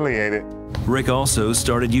humiliated. Rick also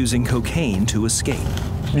started using cocaine to escape.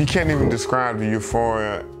 You can't even describe the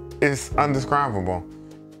euphoria. It's indescribable.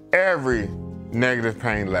 Every negative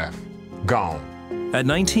pain left, gone. At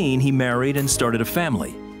 19, he married and started a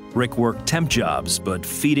family. Rick worked temp jobs, but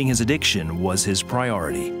feeding his addiction was his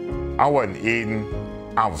priority. I wasn't eating.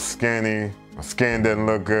 I was skinny. My skin didn't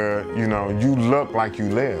look good. You know, you look like you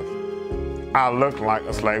live. I looked like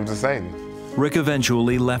a slave to Satan. Rick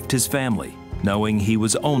eventually left his family, knowing he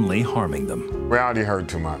was only harming them. Reality hurt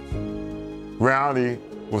too much. Reality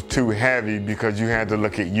was too heavy because you had to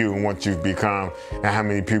look at you and what you've become and how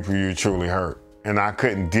many people you truly hurt. And I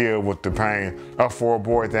couldn't deal with the pain of 4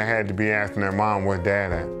 boys that had to be asking their mom where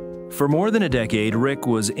Dad at. For more than a decade, Rick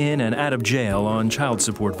was in and out of jail on child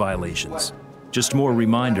support violations. Just more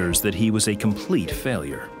reminders that he was a complete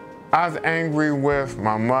failure. I was angry with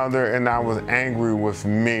my mother, and I was angry with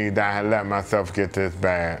me that I had let myself get this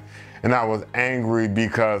bad. And I was angry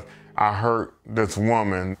because I hurt this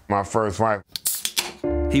woman, my first wife.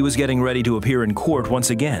 He was getting ready to appear in court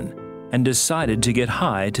once again and decided to get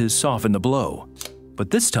high to soften the blow. But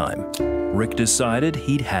this time, Rick decided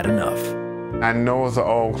he'd had enough. I know it's an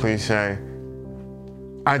old cliche.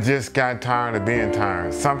 I just got tired of being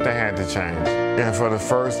tired. Something had to change. And for the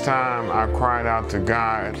first time, I cried out to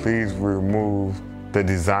God, please remove the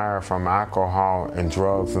desire from alcohol and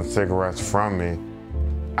drugs and cigarettes from me.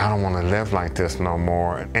 I don't want to live like this no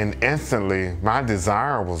more. And instantly, my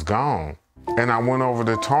desire was gone. And I went over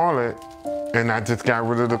the toilet and I just got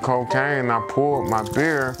rid of the cocaine. I pulled my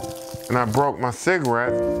beer and I broke my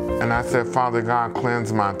cigarette. And I said, Father God,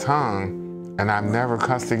 cleanse my tongue. And I've never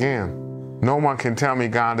cussed again. No one can tell me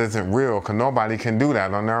God isn't real because nobody can do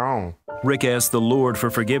that on their own. Rick asked the Lord for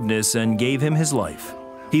forgiveness and gave him his life.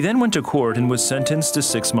 He then went to court and was sentenced to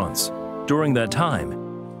 6 months. During that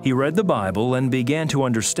time, he read the Bible and began to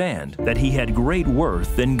understand that he had great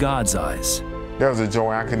worth in God's eyes. There was a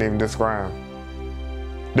joy I couldn't even describe.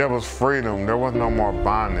 There was freedom. There was no more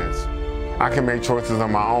bondage. I can make choices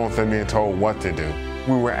on my own instead of being told what to do.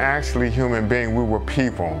 We were actually human beings. We were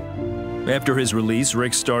people. After his release,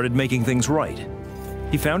 Rick started making things right.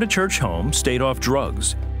 He found a church home, stayed off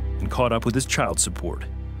drugs, and caught up with his child support.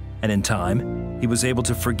 And in time, he was able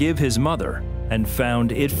to forgive his mother and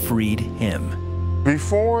found it freed him.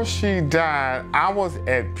 Before she died, I was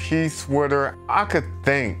at peace with her. I could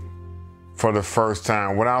think for the first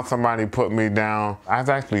time without somebody putting me down. I was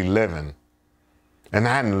actually living. And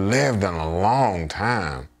I hadn't lived in a long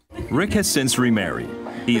time. Rick has since remarried.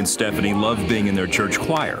 He and Stephanie love being in their church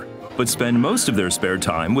choir, but spend most of their spare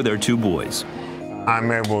time with their 2 boys.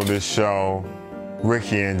 I'm able to show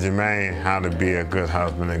Ricky and Jermaine how to be a good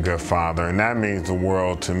husband and good father, and that means the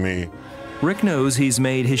world to me. Rick knows he's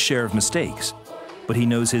made his share of mistakes, but he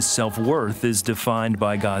knows his self-worth is defined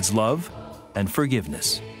by God's love and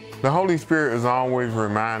forgiveness. The Holy Spirit is always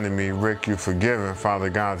reminding me, Rick, you're forgiven.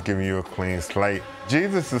 Father God's giving you a clean slate.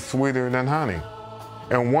 Jesus is sweeter than honey.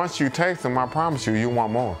 And once you taste him, I promise you, you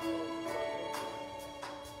want more.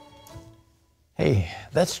 Hey,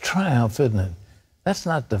 that's triumph, isn't it? That's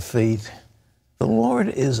not defeat. The Lord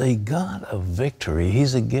is a God of victory.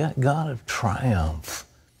 He's a God of triumph.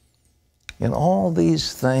 In all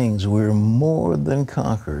these things, we're more than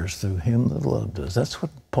conquerors through him that loved us. That's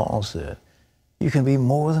what Paul said. You can be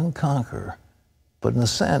more than conqueror. But in a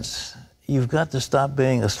sense, you've got to stop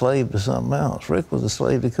being a slave to something else. Rick was a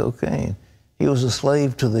slave to cocaine. He was a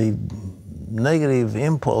slave to the negative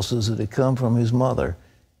impulses that had come from his mother.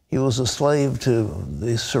 He was a slave to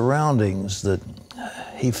the surroundings that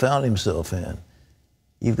he found himself in.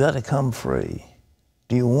 You've got to come free.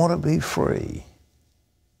 Do you want to be free?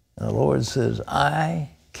 And the Lord says, I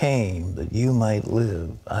came that you might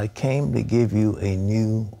live. I came to give you a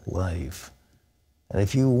new life. And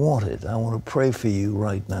if you want it, I want to pray for you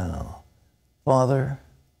right now. Father,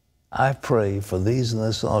 I pray for these in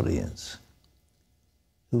this audience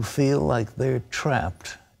who feel like they're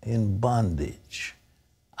trapped in bondage.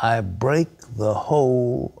 I break the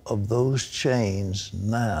whole of those chains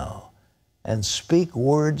now and speak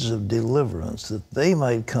words of deliverance that they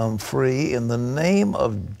might come free in the name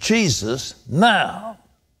of Jesus now.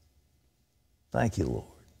 Thank you, Lord.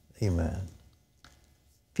 Amen.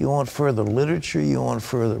 If you want further literature, you want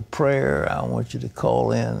further prayer, I want you to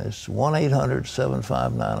call in. It's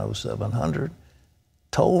 1-800-759-0700.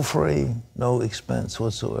 Toll free, no expense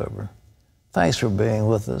whatsoever. Thanks for being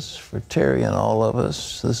with us. For Terry and all of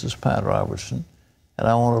us, this is Pat Robertson. And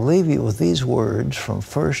I want to leave you with these words from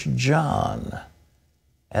 1 John.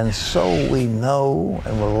 And so we know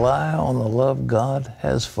and rely on the love God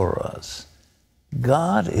has for us.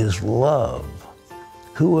 God is love.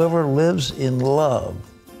 Whoever lives in love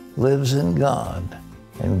lives in God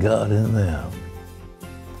and God in them.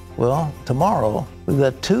 Well, tomorrow we've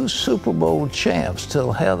got 2 Super Bowl champs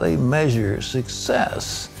tell how they measure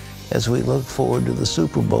success as we look forward to the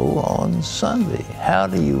Super Bowl on Sunday. How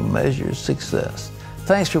do you measure success?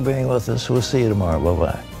 Thanks for being with us. We'll see you tomorrow.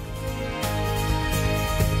 Bye-bye.